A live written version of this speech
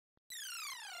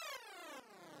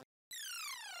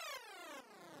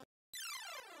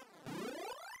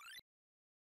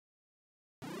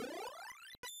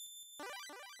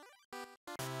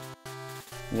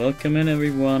Welcome in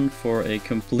everyone for a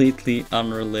completely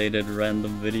unrelated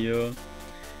random video.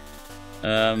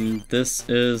 This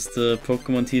is the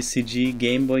Pokemon TCG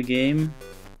Gameboy game,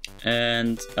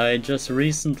 and I just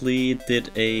recently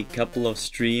did a couple of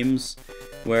streams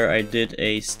where I did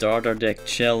a starter deck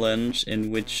challenge in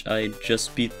which I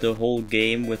just beat the whole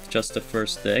game with just the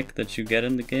first deck that you get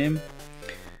in the game.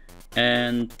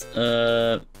 And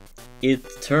it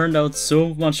turned out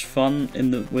so much fun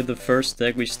with the first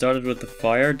deck. We started with the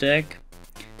fire deck,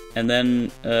 and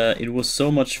then it was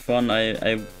so much fun.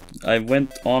 I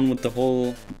went on with the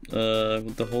whole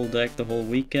deck the whole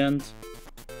weekend,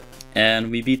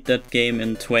 and we beat that game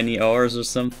in 20 hours or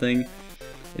something.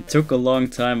 It took a long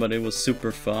time, but it was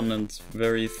super fun and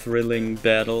very thrilling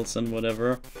battles and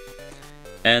whatever.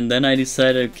 And then I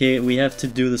decided, okay, we have to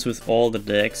do this with all the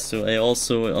decks. So I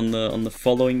also on the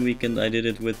following weekend I did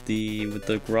it with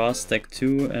the grass deck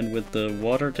too and with the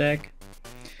water deck.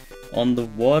 On the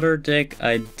water deck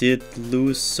I did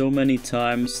lose so many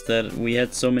times that we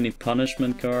had so many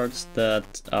punishment cards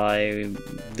that I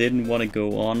didn't want to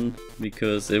go on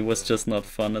because it was just not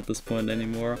fun at this point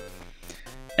anymore.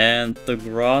 And the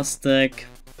grass deck,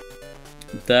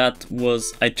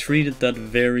 I treated that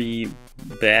very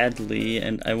badly,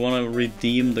 and I want to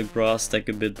redeem the grass deck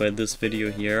a bit by this video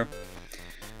here,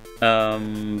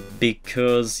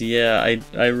 because yeah,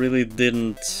 I really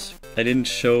didn't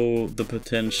show the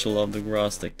potential of the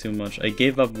grass deck too much. I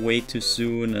gave up way too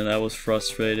soon and I was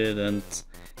frustrated, and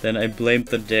then I blamed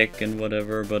the deck and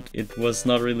whatever, but it was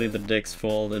not really the deck's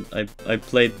fault. I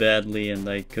played badly and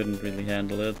I couldn't really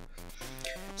handle it.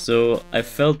 So I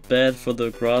felt bad for the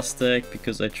grass deck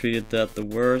because I treated that the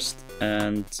worst,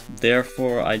 and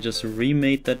therefore I just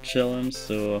remade that challenge.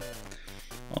 So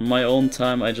on my own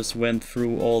time I just went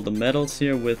through all the medals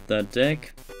here with that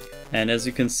deck, and as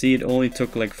you can see it only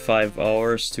took like 5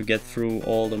 hours to get through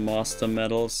all the master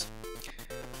medals.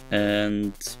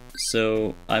 And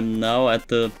so I'm now at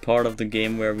the part of the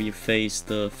game where we face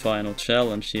the final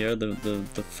challenge here, the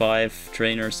 5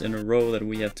 trainers in a row that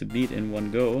we have to beat in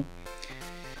one go.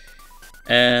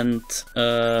 And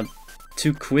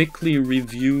to quickly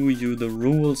review you the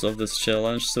rules of this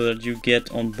challenge so that you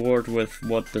get on board with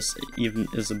what this even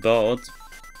is about.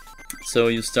 So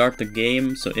you start the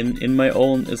game, so in my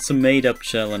own, it's a made up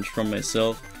challenge from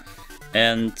myself,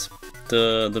 and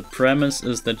the premise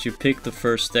is that you pick the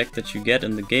first deck that you get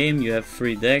in the game. You have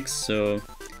 3 decks, so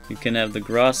you can have the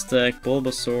grass deck,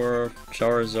 Bulbasaur,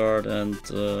 Charizard and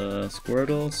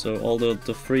Squirtle, so all the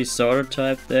 3 starter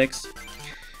type decks.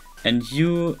 And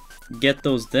you get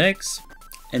those decks,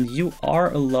 and you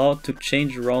are allowed to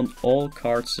change around all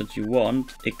cards that you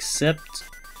want, except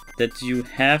that you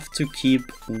have to keep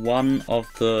one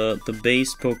of the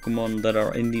base Pokemon that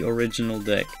are in the original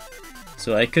deck.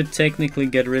 So I could technically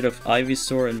get rid of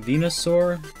Ivysaur and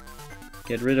Venusaur,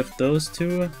 get rid of those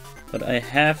 2, but I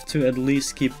have to at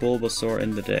least keep Bulbasaur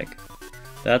in the deck.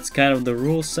 That's kind of the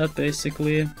rule set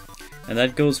basically. And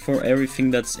that goes for everything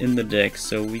that's in the deck,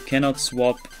 so we cannot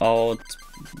swap out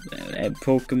a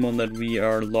Pokemon that we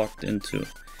are locked into.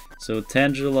 So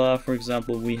Tangela, for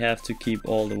example, we have to keep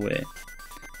all the way.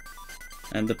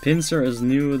 And the Pinsir is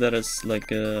new, that is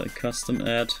like a custom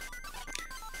add.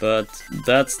 But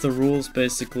that's the rules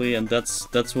basically, and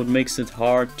that's what makes it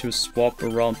hard to swap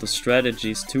around the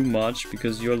strategies too much,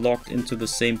 because you're locked into the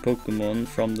same Pokemon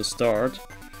from the start.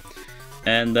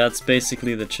 And that's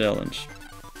basically the challenge.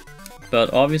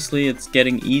 But obviously it's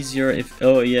getting easier if...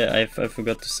 Oh yeah, I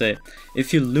forgot to say.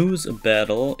 If you lose a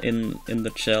battle in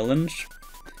the challenge,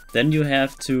 then you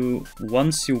have to,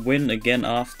 once you win again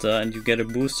after and you get a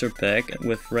booster pack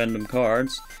with random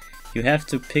cards, you have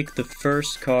to pick the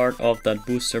first card of that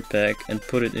booster pack and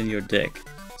put it in your deck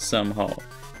somehow.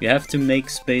 You have to make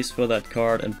space for that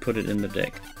card and put it in the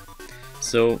deck.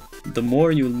 So the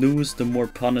more you lose, the more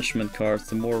punishment cards,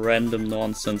 the more random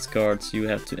nonsense cards you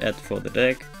have to add for the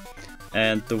deck,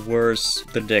 and the worse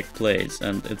the deck plays,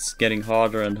 and it's getting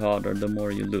harder and harder the more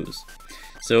you lose.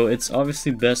 So it's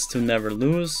obviously best to never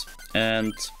lose,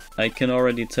 and I can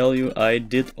already tell you I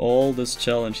did all this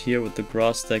challenge here with the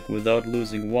grass deck without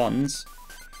losing once.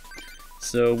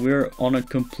 So we're on a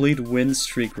complete win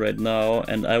streak right now,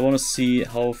 and I want to see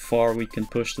how far we can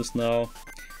push this now.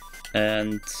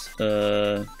 And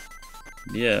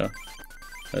yeah,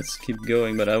 let's keep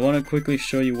going, but I want to quickly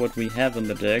show you what we have in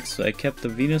the deck. So I kept the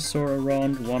Venusaur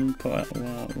around,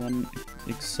 one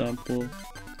example,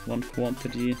 one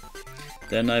quantity.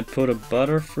 Then I put a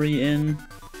Butterfree in.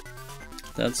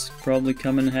 That's probably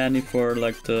come in handy for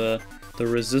like the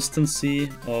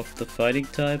resistancy of the fighting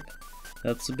type.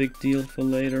 That's a big deal for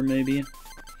later maybe.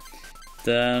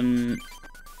 Then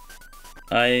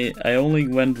I only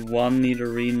went one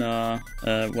Nidorina,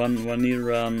 one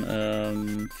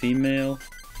Nidoran female,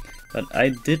 but I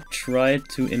did try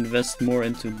to invest more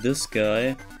into this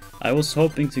guy. I was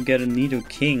hoping to get a Nido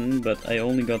King, but I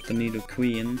only got the Nido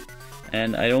Queen,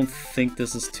 and I don't think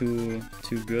this is too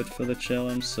good for the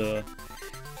challenge. So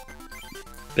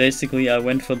basically, I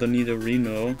went for the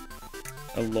Nidorino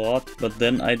a lot, but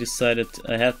then I decided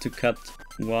I had to cut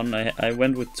one. I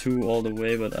went with 2 all the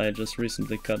way, but I just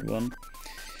recently cut one.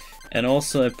 And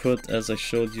also I put, as I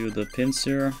showed you, the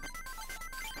Pinsir.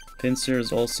 Pinsir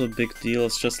is also a big deal.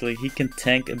 It's just like he can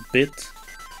tank a bit.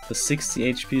 The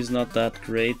 60 HP is not that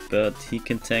great, but he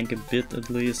can tank a bit at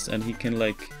least, and he can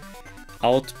like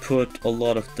output a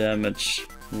lot of damage,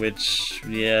 which,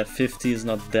 yeah, 50 is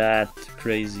not that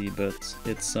crazy, but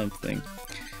it's something.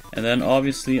 And then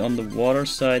obviously on the water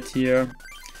side here,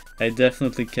 I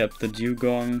definitely kept the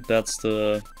Dugong. That's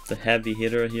the heavy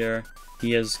hitter here.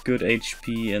 He has good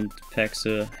HP and packs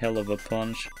a hell of a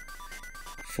punch.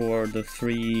 For the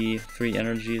three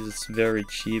energies, it's very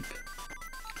cheap.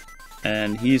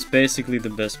 And he's basically the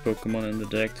best Pokemon in the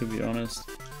deck, to be honest.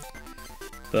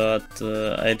 But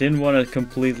I didn't want to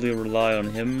completely rely on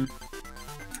him.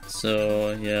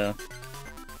 So yeah.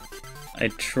 I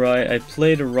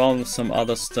played around with some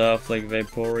other stuff like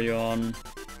Vaporeon,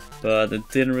 but it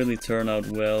didn't really turn out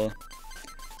well.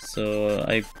 So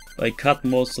I cut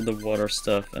most of the water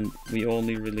stuff, and we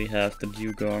only really have the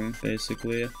Dugong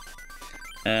basically.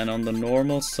 And on the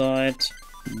normal side,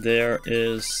 there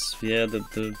is, yeah, the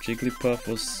Jigglypuff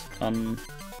was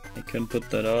I couldn't put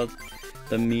that out.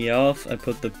 The Meowth, I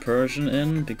put the Persian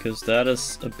in because that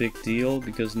is a big deal,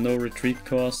 because no retreat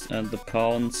cost and the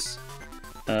Pounce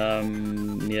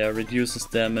yeah, reduces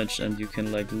damage, and you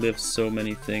can like lift so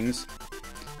many things.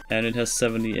 And it has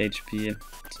 70 HP,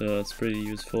 so it's pretty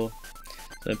useful.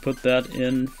 So I put that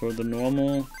in for the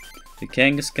normal. The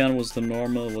Kangaskhan was the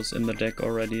normal, was in the deck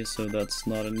already, so that's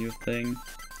not a new thing.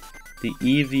 The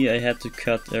Eevee, I had to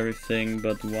cut everything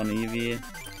but one Eevee.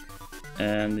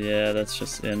 And yeah, that's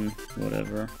just in,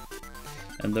 whatever.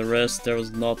 And the rest, there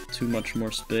was not too much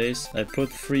more space. I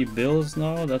put 3 bills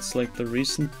now, that's like the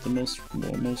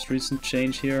most recent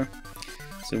change here.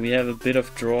 So we have a bit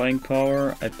of drawing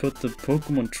power. I put the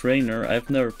Pokemon Trainer,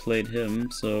 I've never played him,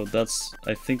 so that's,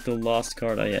 I think, the last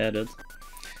card I added.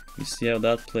 We see how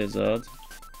that plays out.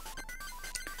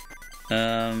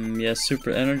 Yeah, Super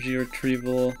Energy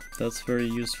Retrieval, that's very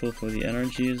useful for the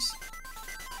energies.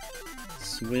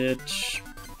 Switch,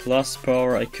 Plus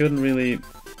Power, I couldn't really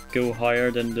go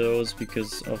higher than those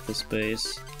because of the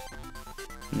space.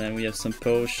 And then we have some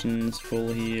potions,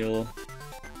 full heal.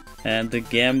 And the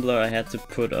Gambler I had to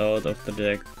put out of the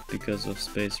deck because of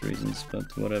space reasons,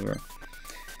 but whatever.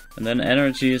 And then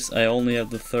energies, I only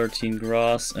have the 13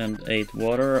 grass and 8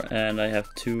 water, and I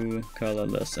have 2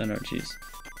 colorless energies.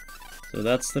 So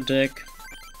that's the deck,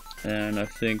 and I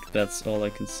think that's all I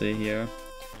can say here.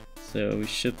 So we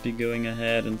should be going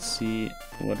ahead and see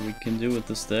what we can do with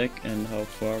this deck and how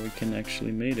far we can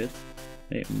actually make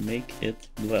it.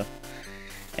 Blah.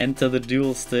 Enter the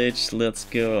duel stage, let's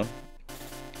go.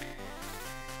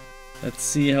 Let's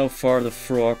see how far the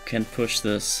frog can push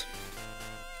this,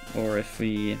 or if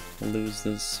we lose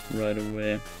this right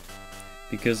away.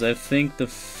 Because I think the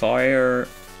fire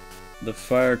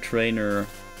trainer,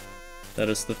 that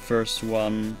is the first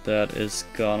one, that is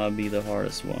gonna be the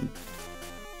hardest one.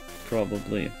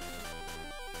 Probably.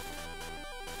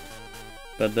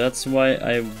 But that's why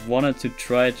I wanted to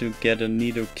try to get a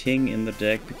Nido King in the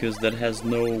deck, because that has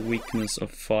no weakness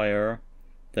of fire.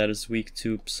 That is weak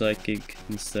to Psychic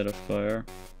instead of fire.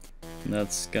 And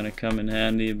that's gonna come in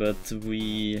handy, but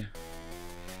we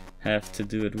have to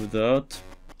do it without.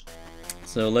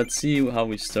 So let's see how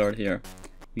we start here.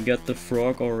 We got the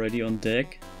frog already on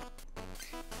deck,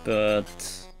 but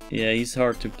yeah, he's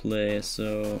hard to play,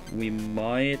 so we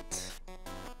might...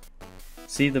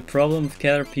 See, the problem with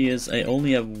Caterpie is I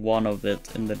only have one of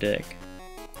it in the deck.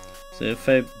 So if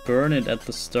I burn it at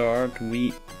the start,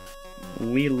 we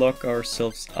lock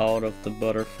ourselves out of the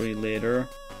Butterfree later.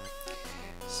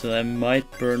 So I might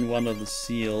burn one of the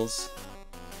seals,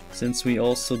 since we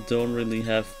also don't really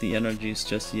have the energies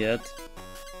just yet.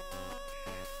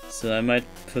 So I might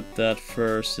put that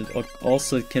first. It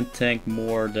also can tank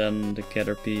more than the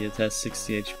Caterpie. It has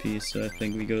 60 HP, so I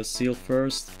think we go seal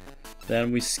first.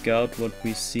 Then we scout what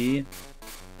we see,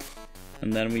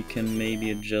 and then we can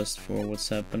maybe adjust for what's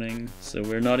happening. So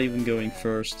we're not even going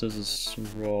first, this is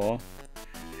raw.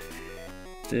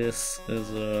 This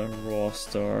is a raw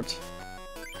start.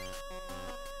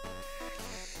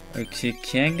 Okay,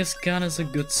 Kangaskhan is a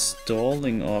good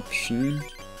stalling option.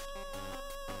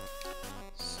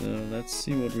 So let's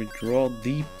see what we draw.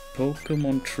 The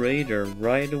Pokemon Trader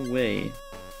right away.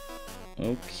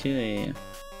 Okay.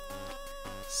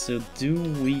 So do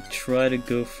we try to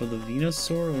go for the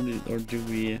Venusaur, or do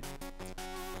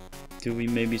we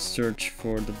maybe search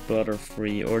for the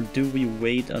Butterfree, or do we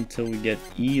wait until we get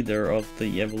either of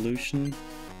the evolution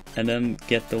and then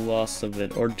get the last of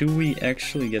it, or do we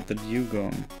actually get the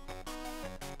Dugong?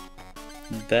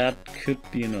 That could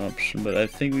be an option, but I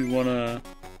think we wanna...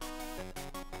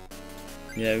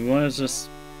 Yeah, we wanna just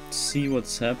see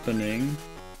what's happening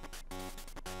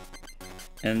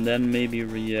and then maybe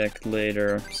react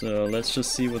later. So let's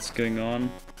just see what's going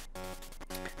on.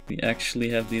 We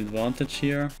actually have the advantage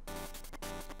here.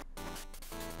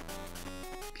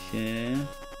 Okay.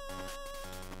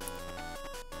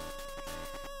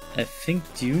 I think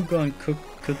Dugong could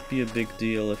be a big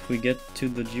deal. If we get to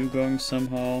the Dugong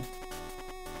somehow,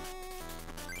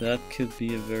 that could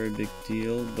be a very big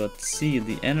deal. But see,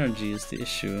 the energy is the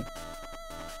issue.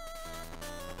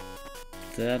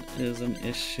 That is an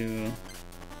issue.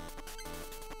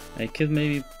 I could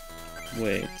maybe...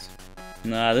 wait.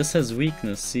 Nah, this has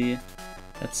weakness, see?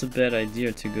 That's a bad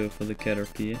idea to go for the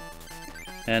Caterpie.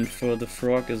 And for the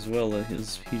frog as well,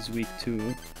 he's weak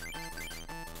too.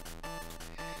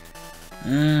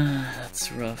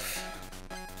 That's rough.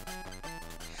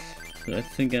 So I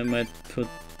think I might put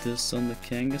this on the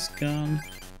Kangaskhan.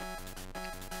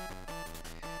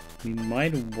 We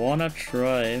might wanna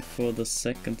try for the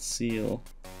second seal.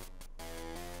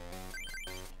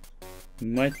 We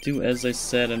might do as I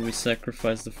said and we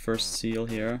sacrifice the first seal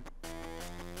here.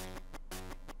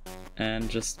 And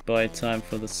just buy time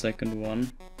for the second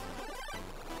one.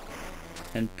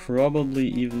 And probably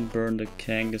even burn the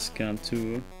Kangaskhan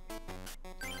too.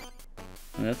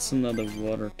 And that's another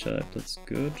water type, that's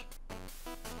good.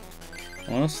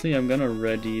 Honestly, I'm gonna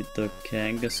ready the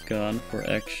Kangaskhan for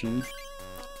action.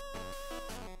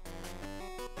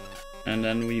 And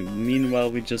then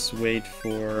meanwhile we just wait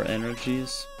for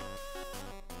energies.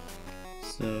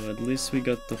 So at least we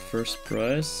got the first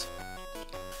prize.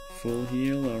 Full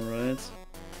heal, alright.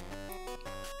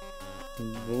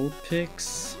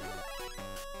 Vulpix.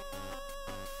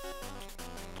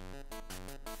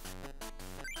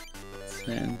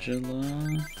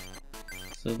 Tangela.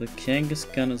 So the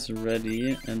Kangaskhan is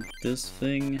ready, and this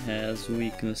thing has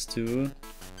weakness too.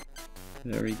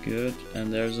 Very good.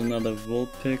 And there's another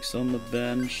Vulpix on the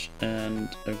bench and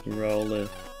a Growlithe.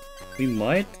 We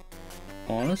might,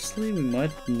 honestly, we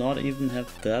might not even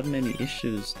have that many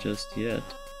issues just yet.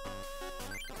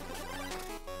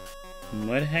 We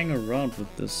might hang around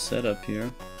with this setup here.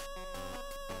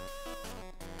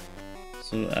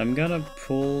 So I'm gonna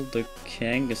pull the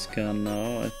Kangaskhan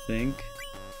now, I think.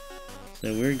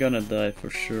 So we're gonna die for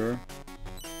sure.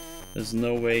 There's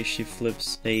no way she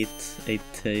flips 8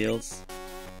 tails.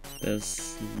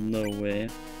 There's no way.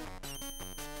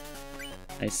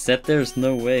 I said there's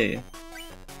no way.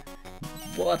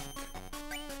 What?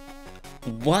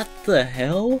 What the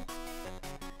hell?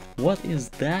 What is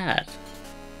that?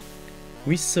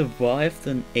 We survived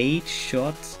an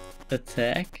 8-shot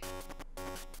attack?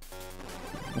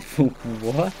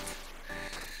 What?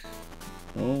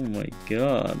 Oh my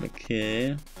god,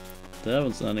 okay. That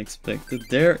was unexpected.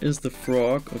 There is the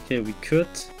frog. Okay, we could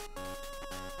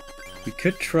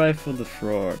try for the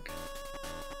frog.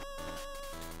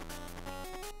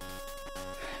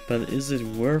 But is it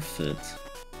worth it?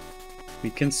 We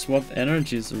can swap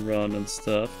energies around and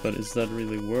stuff, but is that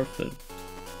really worth it?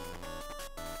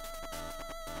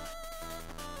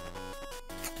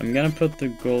 I'm gonna put the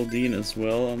Goldeen as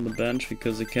well on the bench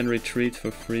because it can retreat for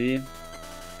free.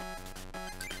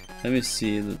 Let me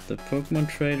see, the Pokemon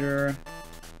Trader.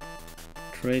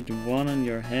 Trade 1 in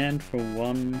your hand for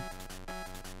 1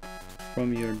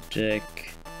 from your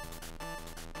deck.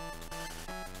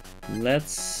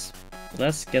 Let's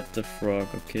get the frog,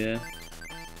 okay?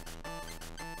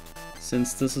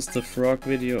 Since this is the frog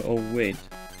video, oh wait.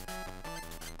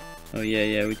 Oh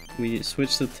yeah, we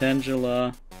switch to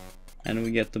Tangela and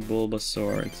we get the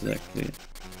Bulbasaur, exactly.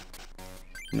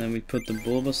 And then we put the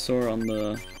Bulbasaur on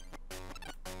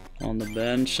the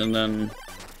bench and then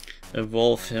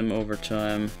evolve him over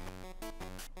time.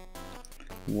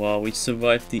 Wow, we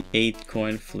survived the 8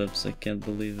 coin flips, I can't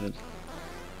believe it.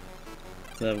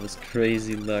 That was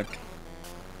crazy luck.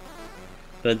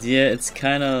 But yeah, it's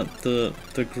kinda the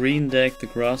green deck, the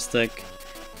grass deck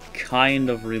kind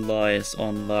of relies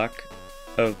on luck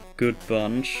a good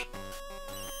bunch.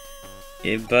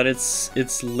 But it's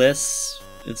less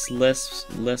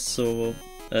so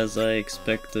as I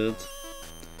expected.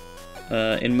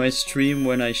 In my stream,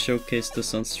 when I showcased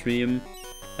this on stream,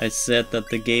 I said that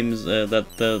the game is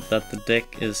that the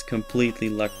deck is completely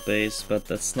luck based, but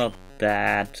that's not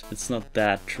that. It's not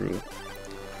that true.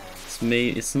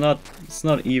 It's not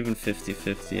even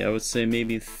 50-50. I would say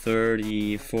maybe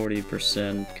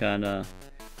 30-40% kinda.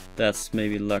 That's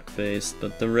maybe luck based,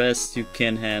 but the rest you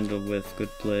can handle with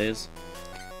good plays.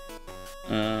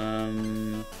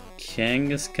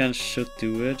 Kangaskhan should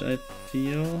do it, I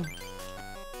feel.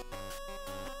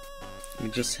 We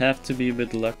just have to be a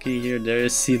bit lucky here. There you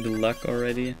see the luck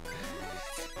already.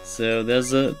 So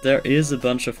there is a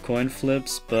bunch of coin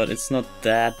flips, but it's not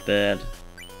that bad.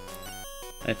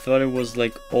 I thought it was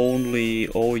like only,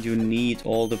 oh, you need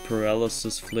all the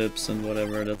paralysis flips and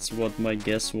whatever. That's what my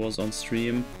guess was on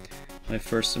stream. My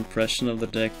first impression of the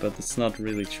deck, but it's not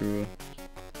really true.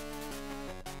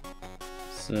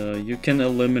 So you can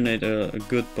eliminate a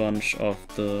good bunch of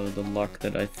the luck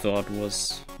that I thought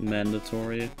was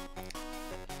mandatory.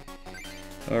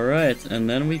 Alright, and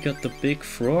then we got the big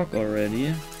frog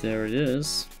already. There it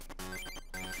is.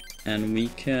 And we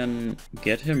can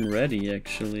get him ready,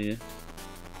 actually.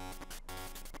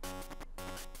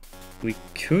 We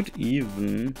could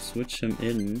even switch him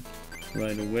in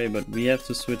right away, but we have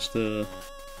to switch the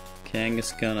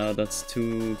Kangaskhan out. That's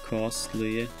too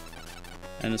costly.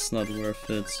 And it's not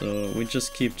worth it, so we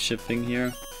just keep chipping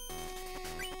here.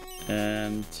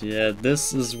 And yeah,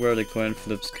 this is where the coin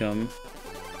flips come.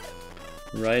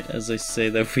 Right as I say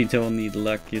that we don't need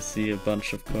luck, you see a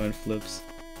bunch of coin flips.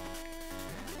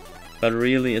 But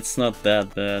really, it's not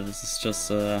that bad. This is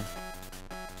just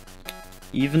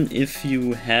even if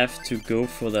you have to go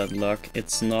for that luck,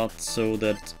 it's not so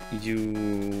that you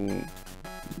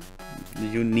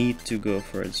need to go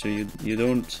for it. So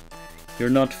you're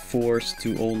not forced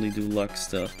to only do luck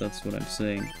stuff. That's what I'm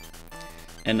saying.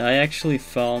 And I actually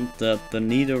found that the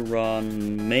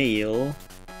Nidoran male,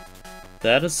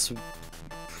 that is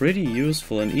pretty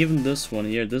useful, and even this one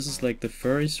here, this is like the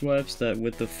furry swipes that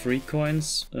with the free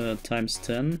coins times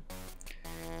 10.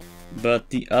 But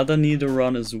the other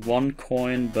Nidoran is 1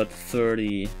 coin but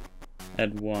 30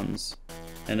 at once.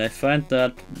 And I find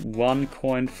that 1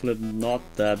 coin flip not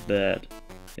that bad.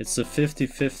 It's a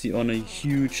 50-50 on a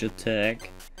huge attack.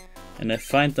 And I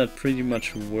find that pretty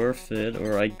much worth it,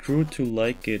 or I grew to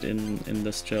like it in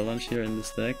this challenge here in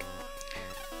this deck.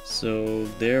 So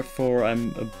therefore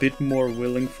I'm a bit more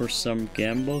willing for some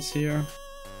gambles here.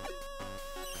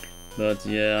 But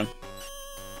yeah.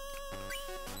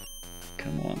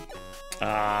 Come on.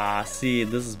 Ah, see,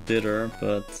 this is bitter,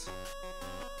 but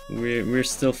we're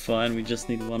still fine. We just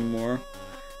need one more.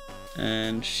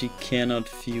 And she cannot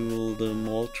fuel the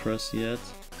Moltres yet.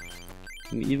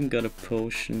 We even got a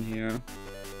potion here.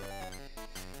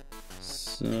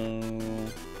 So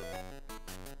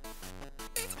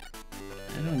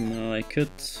I don't know, I could...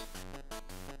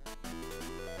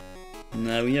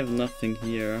 Nah, we have nothing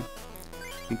here.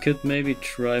 We could maybe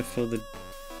try for the...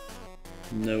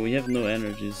 No, we have no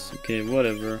energies. Okay,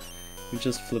 whatever. We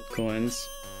just flip coins.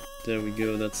 There we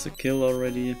go, that's a kill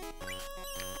already.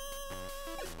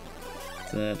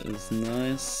 That is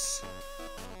nice.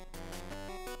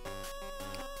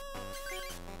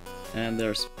 And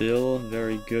there's Bill,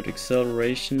 very good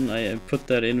acceleration. I put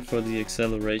that in for the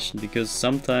acceleration because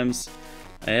sometimes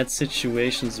I had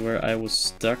situations where I was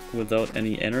stuck without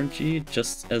any energy,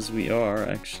 just as we are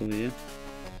actually.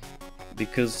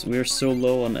 Because we're so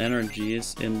low on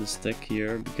energies in this deck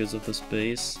here because of the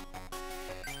space.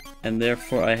 And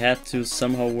therefore I had to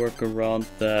somehow work around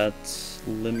that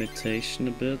limitation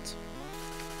a bit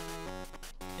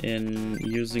in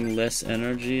using less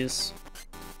energies.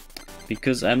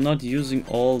 Because I'm not using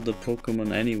all the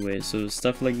Pokemon anyway, so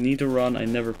stuff like Nidoran I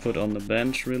never put on the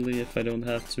bench really if I don't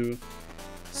have to.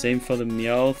 Same for the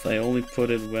Meowth, I only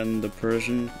put it when the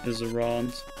Persian is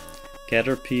around.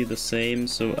 Caterpie the same,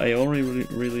 so I only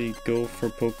really go for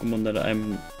Pokemon that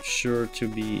I'm sure to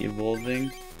be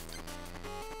evolving.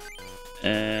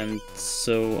 And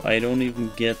so I don't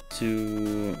even get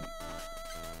to...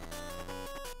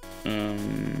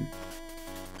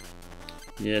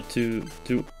 yeah, to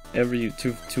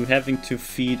having to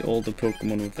feed all the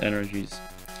Pokemon with energies.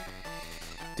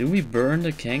 Do we burn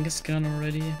the Kangaskhan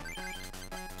already?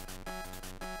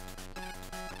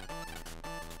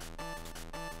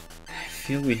 I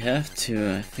feel we have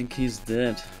to. I think he's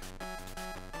dead.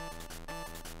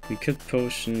 We could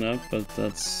potion up, but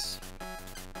that's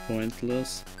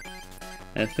pointless.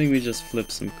 I think we just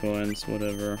flip some coins,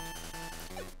 whatever.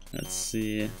 Let's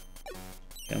see.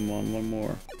 Come on, one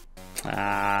more.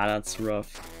 Ah, that's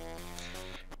rough.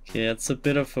 Okay, it's a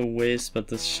bit of a waste, but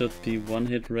this should be one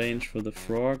hit range for the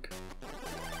frog.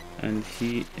 And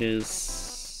he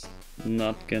is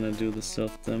not gonna do the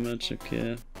self damage,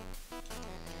 okay.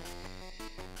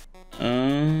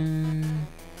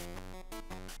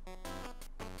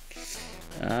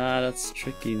 That's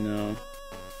tricky now.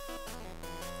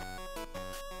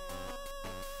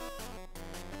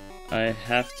 I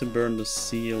have to burn the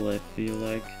seal, I feel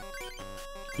like.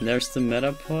 And there's the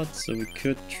Metapod, so we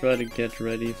could try to get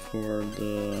ready for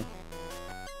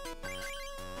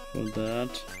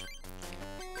that.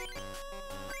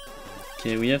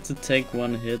 Okay, we have to take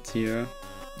one hit here.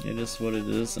 It is what it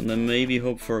is, and then maybe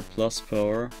hope for a plus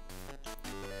power.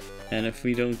 And if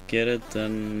we don't get it,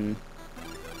 then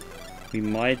we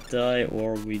might die,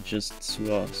 or we just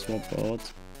swap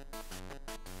out.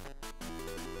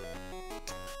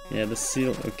 Yeah, the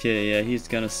seal. Okay, yeah, he's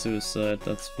gonna suicide.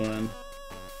 That's fine.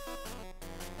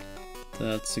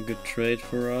 That's a good trade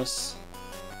for us.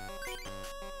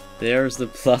 There's the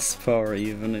plus power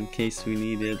even, in case we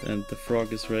need it, and the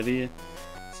frog is ready.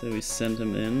 So we send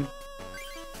him in.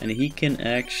 And he can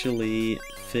actually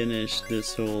finish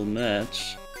this whole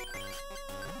match.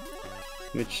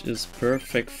 Which is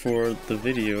perfect for the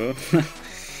video.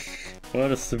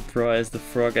 What a surprise, the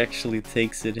frog actually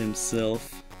takes it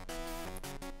himself.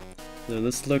 So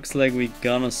this looks like we're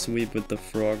gonna sweep with the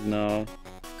frog now.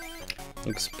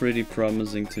 Looks pretty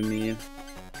promising to me.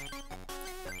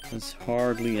 There's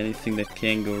hardly anything that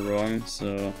can go wrong,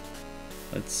 so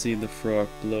let's see the frog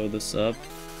blow this up.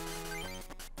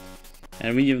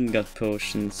 And we even got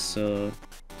potions, so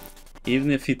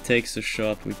even if he takes a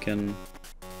shot we can...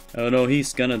 Oh no,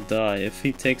 he's gonna die. If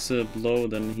he takes a blow,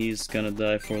 then he's gonna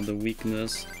die for the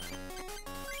weakness.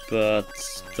 But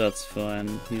that's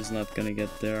fine, he's not gonna get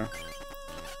there.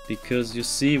 Because you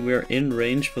see, we're in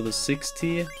range for the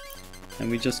 60,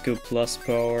 and we just go plus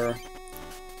power,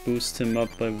 boost him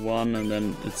up by 1, and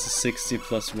then it's a 60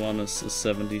 plus 1 is a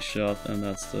 70 shot, and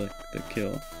that's the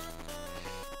kill.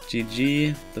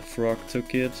 GG, the frog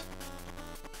took it.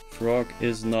 Frog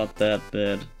is not that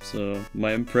bad, so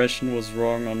my impression was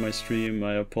wrong on my stream.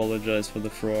 I apologize for the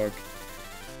frog.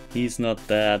 He's not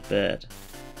that bad.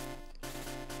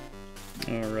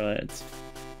 Alright.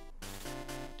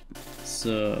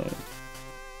 So,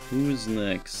 who's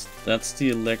next? That's the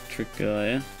electric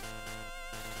guy.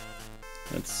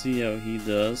 Let's see how he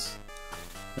does.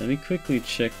 Let me quickly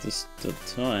check the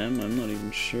time. I'm not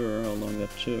even sure how long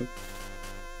that took.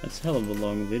 That's a hell of a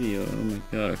long video, oh my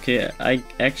god. Okay,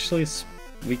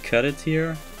 we cut it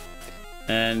here,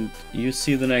 and you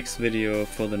see the next video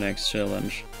for the next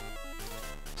challenge.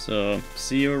 So,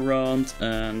 see you around,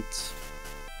 and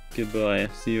goodbye.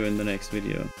 See you in the next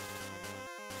video.